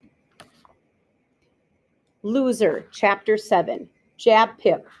Loser, Chapter 7, Jab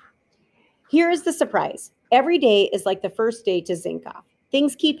Pip. Here is the surprise. Every day is like the first day to Zinkoff.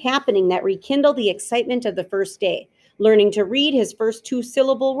 Things keep happening that rekindle the excitement of the first day. Learning to read his first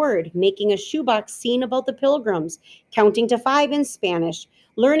two-syllable word, making a shoebox scene about the pilgrims, counting to 5 in Spanish,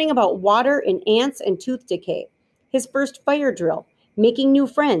 learning about water and ants and tooth decay. His first fire drill, making new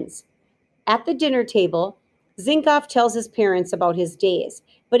friends. At the dinner table, Zinkoff tells his parents about his days,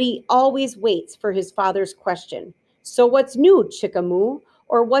 but he always waits for his father's question. So what's new, Chickamoo?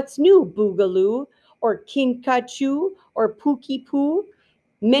 Or what's new, Boogaloo? Or Kinkachoo? Or Pookie Poo?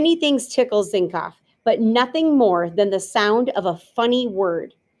 Many things tickle Zinkoff, but nothing more than the sound of a funny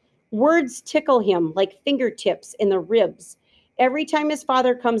word. Words tickle him like fingertips in the ribs. Every time his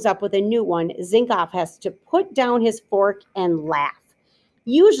father comes up with a new one, Zinkoff has to put down his fork and laugh.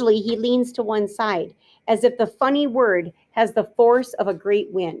 Usually he leans to one side, as if the funny word has the force of a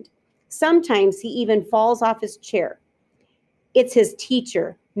great wind. Sometimes he even falls off his chair. It's his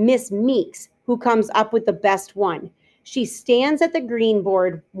teacher, Miss Meeks, who comes up with the best one. She stands at the green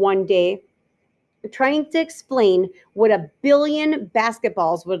board one day trying to explain what a billion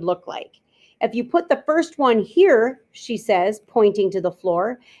basketballs would look like. If you put the first one here, she says, pointing to the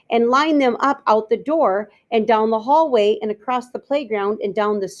floor, and line them up out the door and down the hallway and across the playground and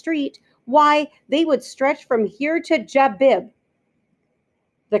down the street, why, they would stretch from here to Jabib.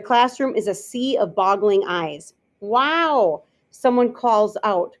 The classroom is a sea of boggling eyes. Wow, someone calls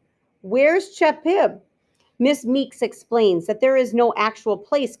out. Where's Jabib? Miss Meeks explains that there is no actual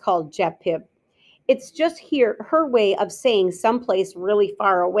place called Jabib. It's just here her way of saying someplace really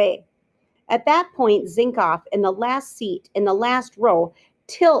far away. At that point, Zinkoff, in the last seat in the last row,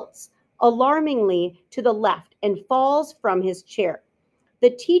 tilts alarmingly to the left and falls from his chair. The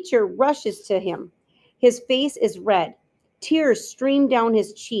teacher rushes to him. His face is red. Tears stream down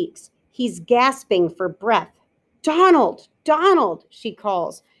his cheeks. He's gasping for breath. Donald, Donald, she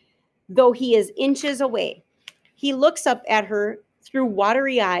calls, though he is inches away. He looks up at her through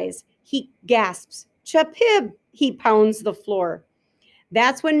watery eyes. He gasps. Chapib! He pounds the floor.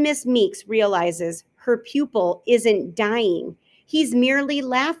 That's when Miss Meeks realizes her pupil isn't dying. He's merely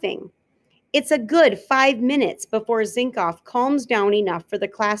laughing. It's a good 5 minutes before Zinkoff calms down enough for the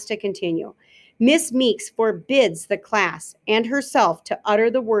class to continue. Miss Meeks forbids the class and herself to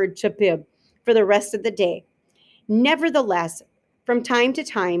utter the word chapib for the rest of the day. Nevertheless, from time to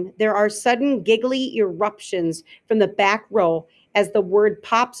time, there are sudden giggly eruptions from the back row as the word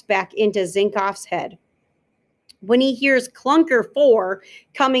pops back into Zinkoff's head. When he hears Clunker 4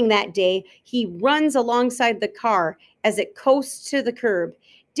 coming that day, he runs alongside the car as it coasts to the curb.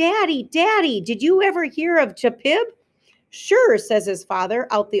 Daddy, Daddy, did you ever hear of Chapib? Sure, says his father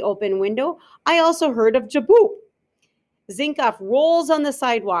out the open window. I also heard of Jaboop. Zinkoff rolls on the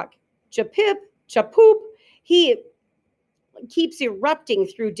sidewalk. Chapib, Chapoop. He keeps erupting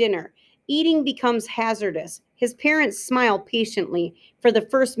through dinner. Eating becomes hazardous. His parents smile patiently for the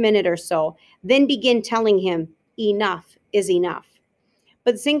first minute or so, then begin telling him, enough is enough.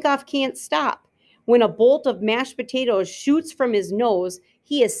 But Zinkoff can't stop. When a bolt of mashed potatoes shoots from his nose,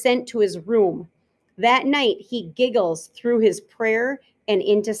 he is sent to his room. That night, he giggles through his prayer and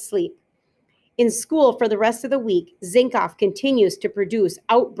into sleep. In school for the rest of the week, Zinkoff continues to produce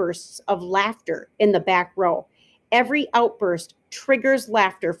outbursts of laughter in the back row. Every outburst triggers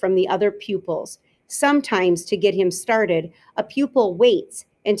laughter from the other pupils. Sometimes, to get him started, a pupil waits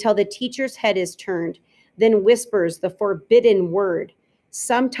until the teacher's head is turned, then whispers the forbidden word.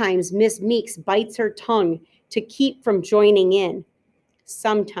 Sometimes Miss Meeks bites her tongue to keep from joining in.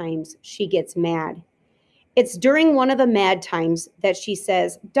 Sometimes she gets mad. It's during one of the mad times that she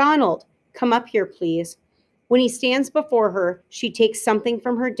says, Donald, come up here, please. When he stands before her, she takes something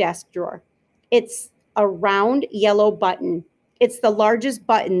from her desk drawer. It's a round yellow button. It's the largest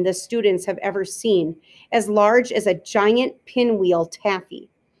button the students have ever seen, as large as a giant pinwheel taffy.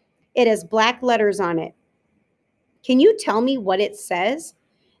 It has black letters on it. Can you tell me what it says?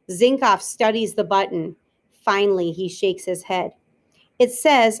 Zinkoff studies the button. Finally, he shakes his head. It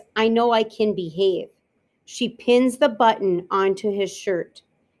says, I know I can behave. She pins the button onto his shirt.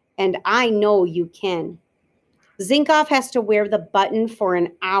 And I know you can. Zinkoff has to wear the button for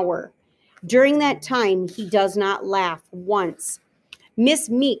an hour. During that time, he does not laugh once. Miss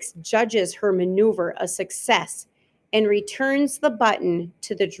Meeks judges her maneuver a success and returns the button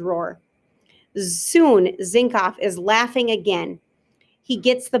to the drawer. Soon, Zinkoff is laughing again. He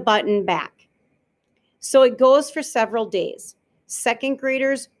gets the button back. So it goes for several days. Second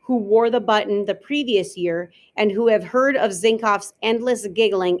graders who wore the button the previous year and who have heard of Zinkoff's endless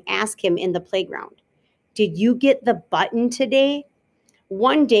giggling ask him in the playground, Did you get the button today?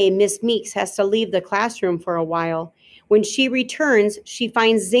 One day, Miss Meeks has to leave the classroom for a while. When she returns, she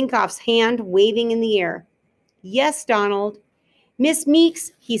finds Zinkoff's hand waving in the air. Yes, Donald. Miss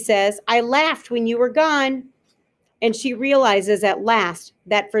Meeks, he says, I laughed when you were gone. And she realizes at last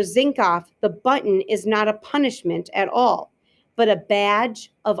that for Zinkoff, the button is not a punishment at all, but a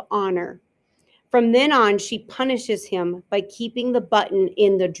badge of honor. From then on, she punishes him by keeping the button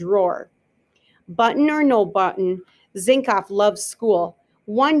in the drawer. Button or no button, Zinkoff loves school.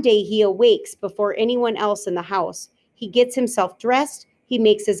 One day he awakes before anyone else in the house. He gets himself dressed, he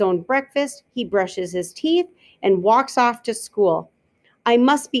makes his own breakfast, he brushes his teeth, and walks off to school. I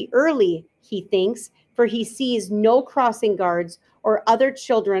must be early, he thinks, for he sees no crossing guards or other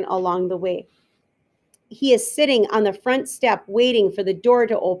children along the way. He is sitting on the front step waiting for the door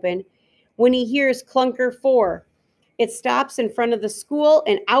to open when he hears clunker 4. It stops in front of the school,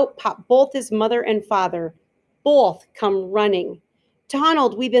 and out pop both his mother and father. Both come running.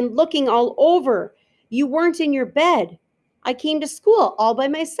 Donald, we've been looking all over. You weren't in your bed. I came to school all by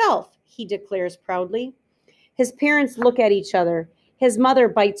myself, he declares proudly. His parents look at each other. His mother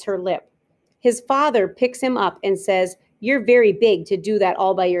bites her lip. His father picks him up and says, You're very big to do that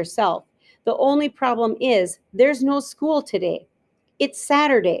all by yourself. The only problem is there's no school today. It's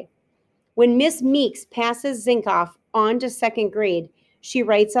Saturday. When Miss Meeks passes Zinkoff on to second grade, she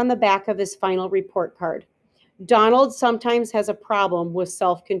writes on the back of his final report card, Donald sometimes has a problem with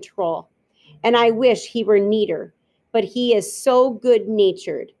self-control, and I wish he were neater, but he is so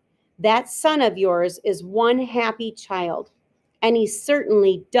good-natured. That son of yours is one happy child, and he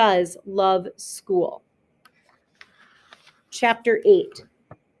certainly does love school. Chapter 8.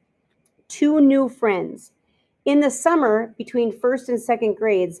 2 new friends. In the summer, between first and second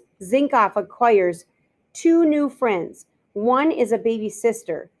grades, Zinkoff acquires 2 new friends. One is a baby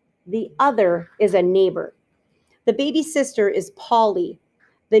sister. The other is a neighbor. The baby sister is Polly.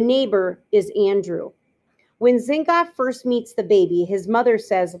 The neighbor is Andrew. When Zinkoff first meets the baby, his mother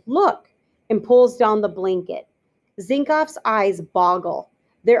says, Look, and pulls down the blanket. Zinkoff's eyes boggle.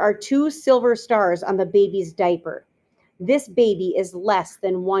 There are 2 silver stars on the baby's diaper. This baby is less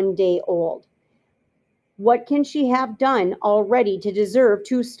than 1 day old. What can she have done already to deserve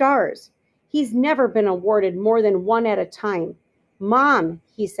 2 stars? He's never been awarded more than 1 at a time. Mom,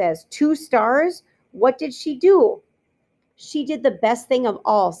 he says, 2 stars? What did she do? She did the best thing of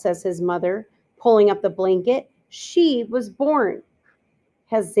all, says his mother, pulling up the blanket. She was born.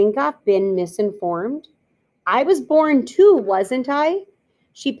 Has Zinkoff been misinformed? I was born too, wasn't I?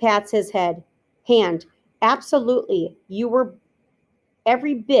 She pats his hand. Absolutely. You were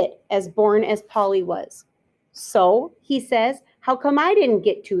every bit as born as Polly was. So, he says, how come I didn't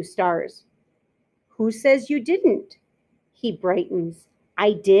get 2 stars? Who says you didn't? He brightens.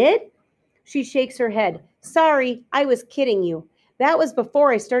 I did? She shakes her head. Sorry, I was kidding you. That was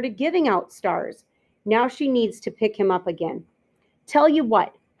before I started giving out stars. Now she needs to pick him up again. Tell you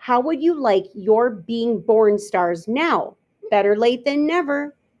what, how would you like your being born stars now? Better late than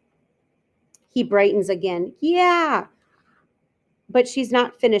never. He brightens again. Yeah. But she's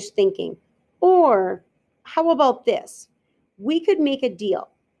not finished thinking. Or how about this? We could make a deal.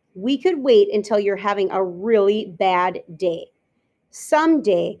 We could wait until you're having a really bad day.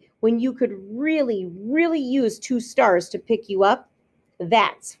 Someday, when you could really, really use 2 stars to pick you up,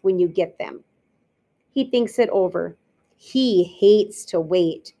 that's when you get them. He thinks it over. He hates to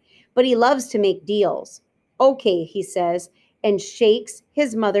wait, but he loves to make deals. Okay, he says, and shakes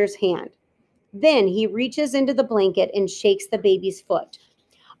his mother's hand. Then he reaches into the blanket and shakes the baby's foot.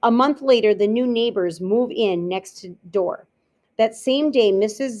 A month later, the new neighbors move in next door. That same day,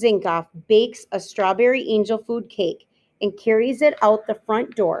 Mrs. Zinkoff bakes a strawberry angel food cake and carries it out the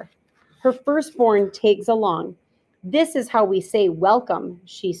front door. Her firstborn tags along. This is how we say welcome,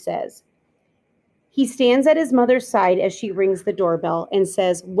 she says. He stands at his mother's side as she rings the doorbell and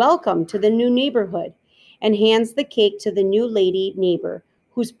says, Welcome to the new neighborhood, and hands the cake to the new lady neighbor,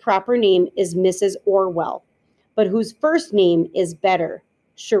 whose proper name is Mrs. Orwell, but whose first name is better,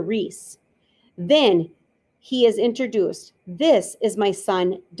 Charisse. Then he is introduced. This is my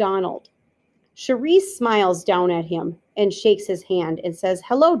son, Donald. Charisse smiles down at him and shakes his hand and says,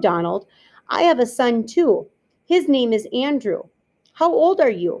 Hello, Donald. I have a son too. His name is Andrew. How old are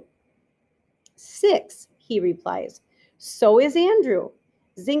you? 6, he replies. So is Andrew.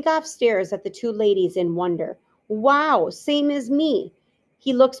 Zinkoff stares at the 2 ladies in wonder. Wow, same as me.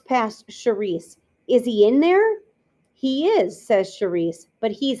 He looks past Charisse. Is he in there? He is, says Charisse,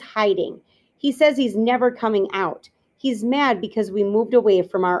 but he's hiding. He says he's never coming out. He's mad because we moved away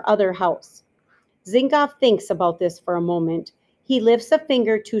from our other house. Zinkoff thinks about this for a moment. He lifts a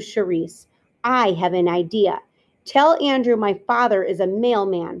finger to Charisse. I have an idea. Tell Andrew my father is a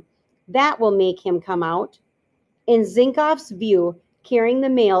mailman. That will make him come out. In Zinkoff's view, carrying the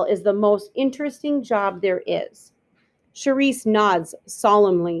mail is the most interesting job there is. Charisse nods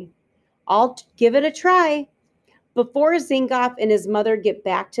solemnly. I'll give it a try. Before Zinkoff and his mother get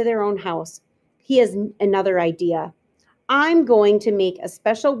back to their own house, he has another idea. I'm going to make a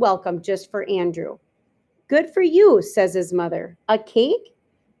special welcome just for Andrew. Good for you, says his mother. A cake?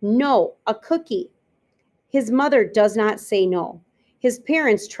 No, a cookie. His mother does not say no. His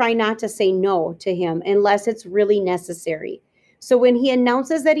parents try not to say no to him unless it's really necessary. So when he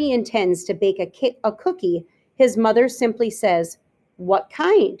announces that he intends to bake a cookie, his mother simply says, "What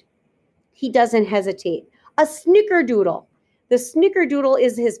kind?" He doesn't hesitate. A snickerdoodle. The snickerdoodle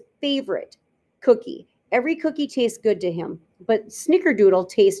is his favorite cookie. Every cookie tastes good to him, but snickerdoodle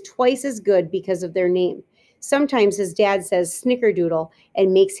tastes twice as good because of their name. Sometimes his dad says snickerdoodle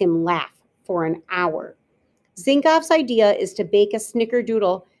and makes him laugh for an hour. Zinkoff's idea is to bake a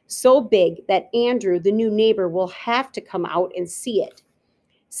snickerdoodle so big that Andrew, the new neighbor, will have to come out and see it.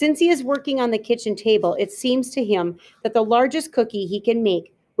 Since he is working on the kitchen table, it seems to him that the largest cookie he can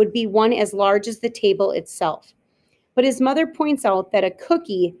make would be one as large as the table itself. But his mother points out that a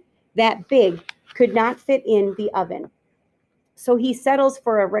cookie that big could not fit in the oven. So he settles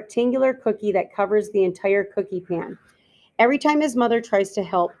for a rectangular cookie that covers the entire cookie pan. Every time his mother tries to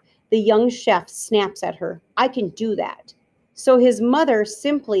help, the young chef snaps at her. I can do that. So his mother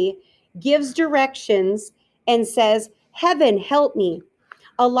simply gives directions and says, Heaven, help me.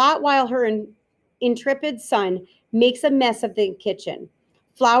 A lot while her intrepid son makes a mess of the kitchen.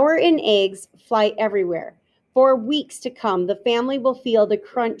 Flour and eggs fly everywhere. For weeks to come, the family will feel the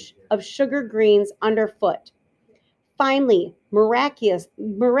crunch of sugar grains underfoot. Finally, miraculously,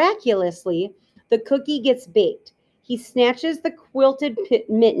 the cookie gets baked. He snatches the quilted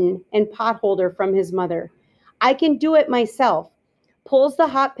mitten and potholder from his mother. I can do it myself. Pulls the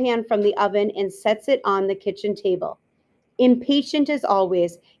hot pan from the oven and sets it on the kitchen table. Impatient as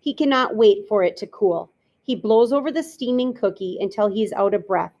always, he cannot wait for it to cool. He blows over the steaming cookie until he's out of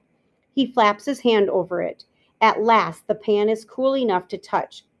breath. He flaps his hand over it. At last, the pan is cool enough to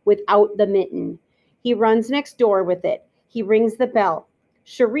touch without the mitten. He runs next door with it. He rings the bell.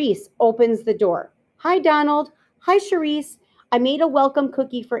 Charisse opens the door. Hi, Donald. Hi, Charisse. I made a welcome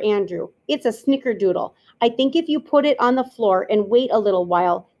cookie for Andrew. It's a snickerdoodle. I think if you put it on the floor and wait a little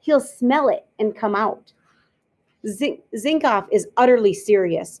while, he'll smell it and come out. Zinkoff is utterly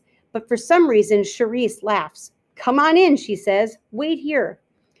serious, but for some reason, Charisse laughs. Come on in, she says. Wait here.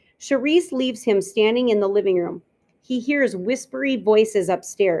 Charisse leaves him standing in the living room. He hears whispery voices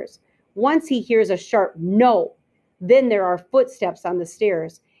upstairs. Once he hears a sharp no. Then there are footsteps on the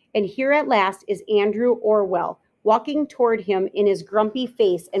stairs. And here at last is Andrew Orwell, walking toward him in his grumpy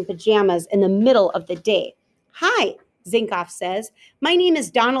face and pajamas in the middle of the day. Hi, Zinkoff says. My name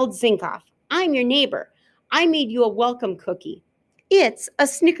is Donald Zinkoff. I'm your neighbor. I made you a welcome cookie. It's a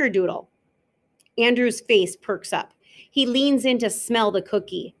snickerdoodle. Andrew's face perks up. He leans in to smell the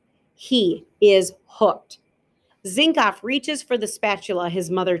cookie. He is hooked. Zinkoff reaches for the spatula his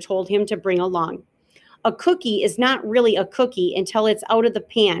mother told him to bring along. A cookie is not really a cookie until it's out of the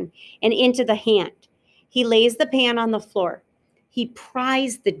pan and into the hand. He lays the pan on the floor. He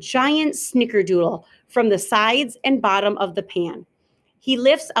pries the giant snickerdoodle from the sides and bottom of the pan. He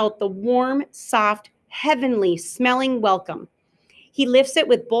lifts out the warm, soft, heavenly smelling welcome. He lifts it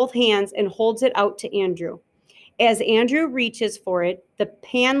with both hands and holds it out to Andrew. As Andrew reaches for it, the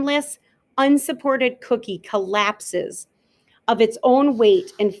panless, unsupported cookie collapses of its own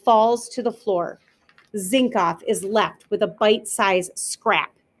weight and falls to the floor. Zinkoff is left with a bite-sized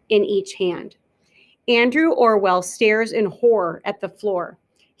scrap in each hand. Andrew Orwell stares in horror at the floor.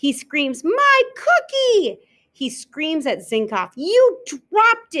 He screams, My cookie! He screams at Zinkoff, You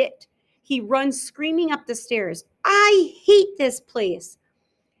dropped it! He runs screaming up the stairs. I hate this place.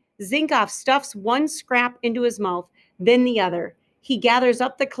 Zinkoff stuffs one scrap into his mouth, then the other. He gathers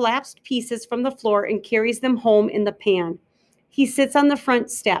up the collapsed pieces from the floor and carries them home in the pan. He sits on the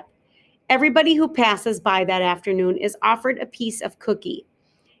front step. Everybody who passes by that afternoon is offered a piece of cookie.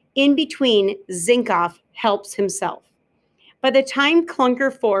 In between, Zinkoff helps himself. By the time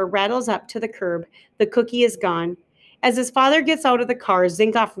Clunker 4 rattles up to the curb, the cookie is gone. As his father gets out of the car,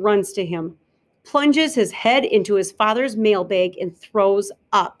 Zinkoff runs to him, plunges his head into his father's mailbag, and throws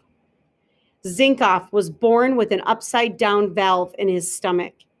up. Zinkoff was born with an upside-down valve in his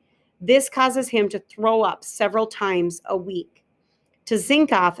stomach. This causes him to throw up several times a week. To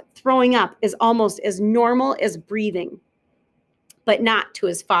Zinkoff, throwing up is almost as normal as breathing, but not to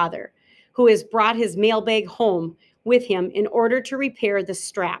his father, who has brought his mailbag home with him in order to repair the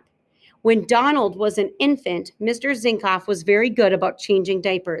strap. When Donald was an infant, Mr. Zinkoff was very good about changing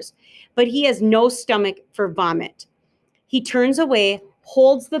diapers, but he has no stomach for vomit. He turns away,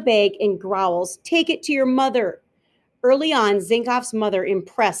 holds the bag, and growls, "Take it to your mother." Early on, Zinkoff's mother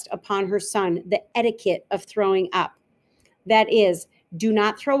impressed upon her son the etiquette of throwing up. That is, do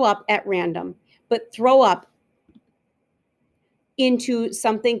not throw up at random, but throw up into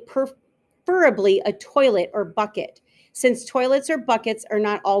something, preferably a toilet or bucket, since toilets or buckets are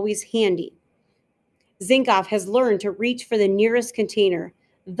not always handy. Zinkoff has learned to reach for the nearest container.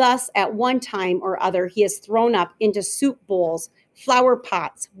 Thus, at one time or other, he has thrown up into soup bowls, flower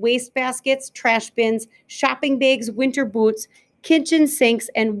pots, waste baskets, trash bins, shopping bags, winter boots, kitchen sinks,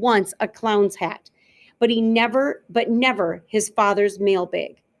 and once a clown's hat. But never his father's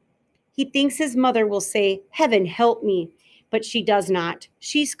mailbag. He thinks his mother will say, "Heaven help me," but she does not.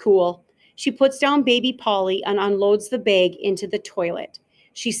 She's cool. She puts down baby Polly and unloads the bag into the toilet.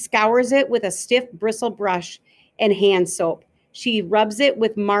 She scours it with a stiff bristle brush and hand soap. She rubs it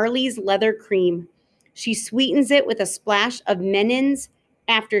with Marley's leather cream. She sweetens it with a splash of Menin's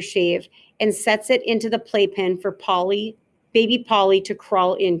aftershave and sets it into the playpen for baby Polly to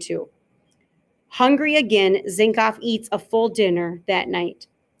crawl into. Hungry again, Zinkoff eats a full dinner that night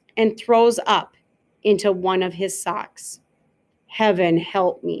and throws up into one of his socks. Heaven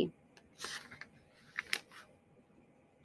help me.